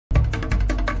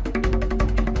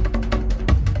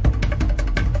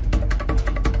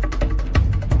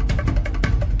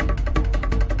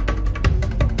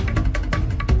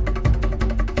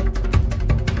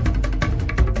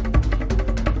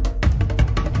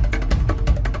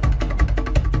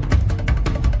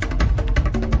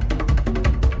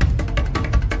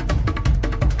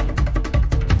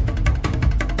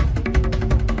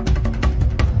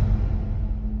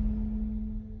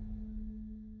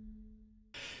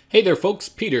Hey there folks,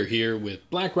 Peter here with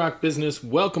BlackRock Business.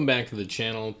 Welcome back to the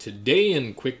channel. Today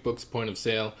in QuickBooks Point of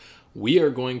Sale, we are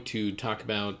going to talk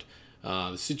about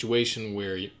the situation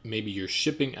where maybe you're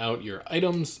shipping out your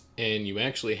items and you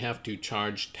actually have to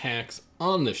charge tax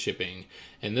on the shipping.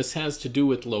 And this has to do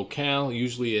with locale.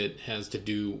 Usually it has to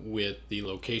do with the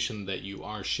location that you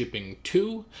are shipping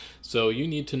to. So you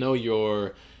need to know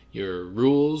your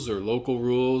rules or local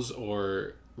rules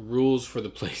or rules for the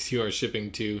place you are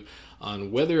shipping to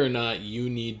on whether or not you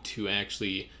need to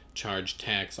actually charge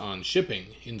tax on shipping.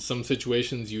 In some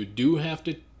situations you do have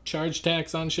to charge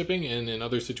tax on shipping, and in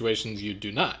other situations you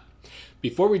do not.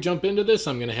 Before we jump into this,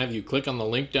 I'm going to have you click on the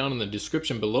link down in the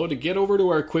description below to get over to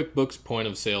our QuickBooks Point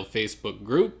of Sale Facebook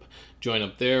group. Join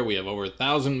up there. We have over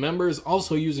 1,000 members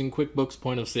also using QuickBooks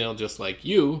Point of Sale just like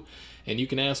you, and you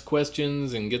can ask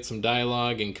questions and get some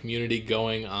dialogue and community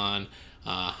going on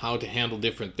how to handle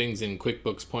different things in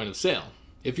QuickBooks Point of Sale.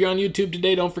 If you're on YouTube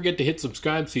today, don't forget to hit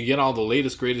subscribe so you get all the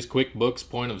latest, greatest QuickBooks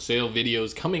Point of Sale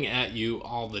videos coming at you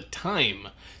all the time.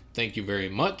 Thank you very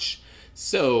much.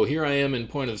 So here I am in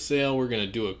Point of Sale. We're going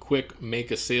to do a quick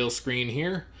make a sale screen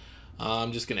here.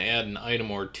 I'm just going to add an item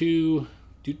or two.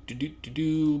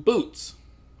 Boots.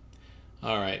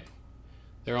 All right.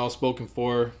 They're all spoken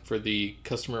for the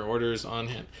customer orders on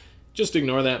hand. Just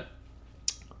ignore that.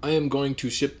 I am going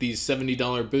to ship these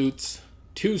 $70 boots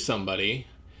to somebody.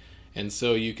 And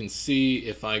so you can see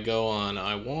if I go on,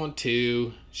 I want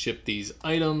to ship these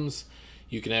items,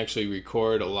 you can actually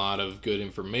record a lot of good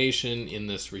information in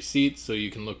this receipt so you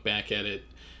can look back at it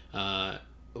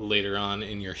later on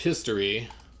in your history.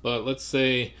 But let's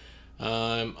say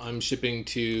I'm shipping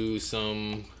to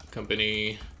some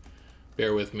company,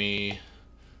 bear with me,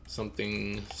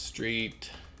 something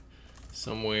street,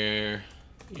 somewhere,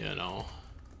 you know,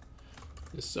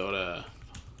 Minnesota.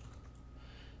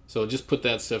 So just put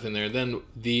that stuff in there. Then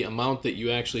the amount that you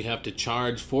actually have to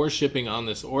charge for shipping on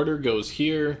this order goes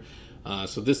here.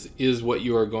 So this is what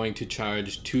you are going to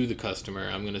charge to the customer.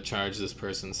 I'm going to charge this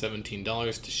person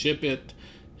 $17 to ship it,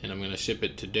 and I'm going to ship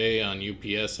it today on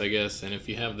UPS, I guess. And if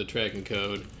you have the tracking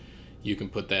code, you can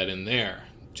put that in there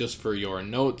just for your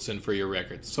notes and for your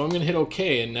records. So I'm going to hit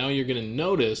OK, and now you're going to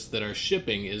notice that our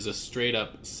shipping is a straight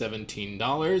up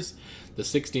 $17. The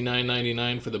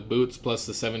 $69.99 for the boots plus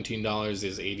the $17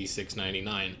 is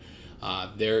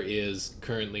 $86.99. There is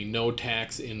currently no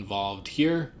tax involved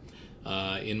here.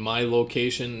 In my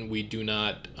location, we do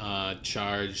not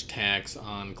charge tax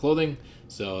on clothing,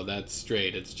 so that's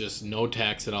straight. It's just no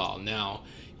tax at all. Now,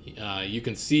 you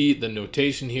can see the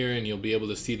notation here, and you'll be able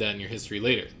to see that in your history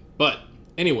later. But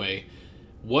anyway,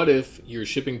 what if you're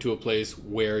shipping to a place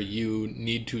where you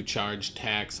need to charge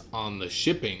tax on the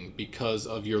shipping because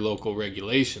of your local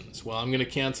regulations? Well, I'm going to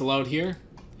cancel out here,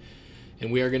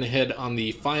 and we are going to head on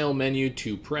the File menu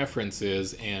to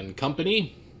Preferences and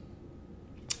Company.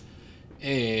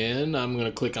 And I'm going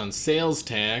to click on Sales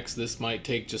Tax. This might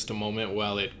take just a moment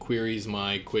while it queries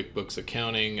my QuickBooks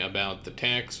accounting about the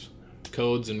tax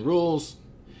codes and rules.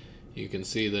 You can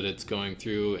see that it's going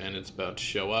through and it's about to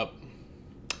show up.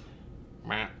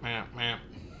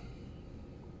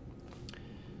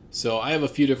 So I have a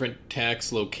few different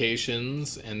tax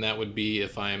locations, and that would be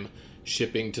if I'm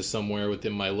shipping to somewhere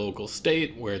within my local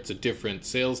state where it's a different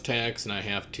sales tax and I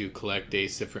have to collect a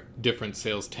different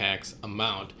sales tax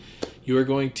amount. You are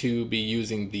going to be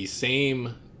using the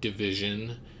same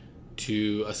division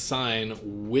to assign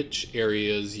which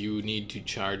areas you need to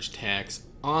charge tax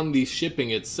on the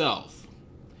shipping itself.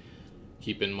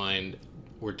 Keep in mind,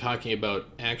 we're talking about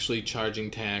actually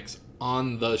charging tax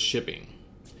on the shipping.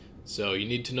 So you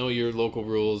need to know your local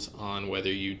rules on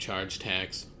whether you charge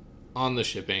tax on the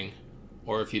shipping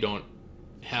or if you don't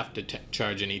have to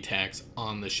charge any tax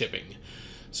on the shipping.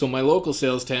 So my local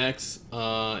sales tax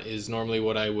is normally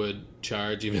what I would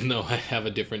charge, even though I have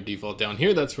a different default down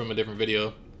here. That's from a different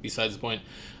video, besides the point.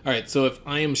 All right, so if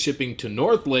I am shipping to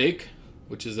North Lake,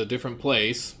 which is a different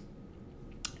place,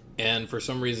 and for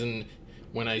some reason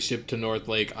when I ship to North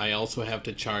Lake, I also have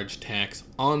to charge tax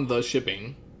on the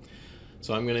shipping.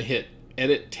 So I'm going to hit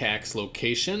Edit Tax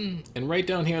Location, and right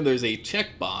down here there's a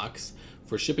checkbox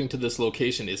for shipping to this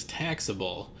location is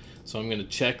taxable. So I'm going to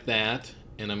check that,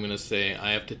 and I'm going to say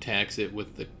I have to tax it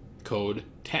with the code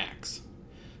TAX.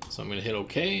 So I'm going to hit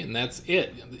OK, and that's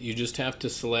it. You just have to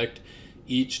select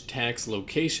each tax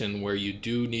location where you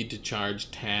do need to charge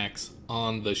tax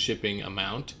on the shipping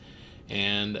amount,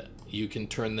 and you can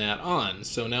turn that on.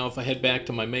 So now if I head back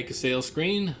to my Make a Sale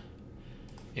screen,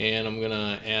 and I'm going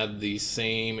to add the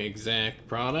same exact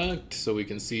product so we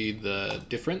can see the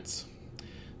difference.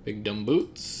 Big Dumb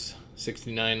Boots,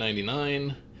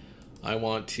 $69.99. I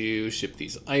want to ship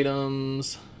these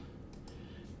items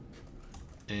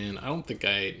And I don't think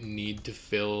I need to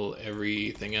fill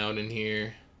everything out in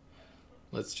here.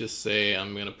 Let's just say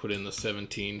I'm going to put in the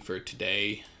 17 for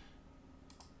today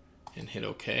and hit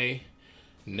OK.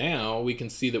 Now we can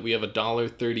see that we have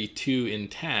 $1.32 in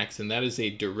tax, and that is a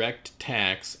direct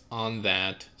tax on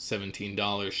that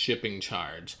 $17 shipping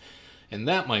charge. And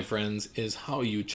that, my friends, is how you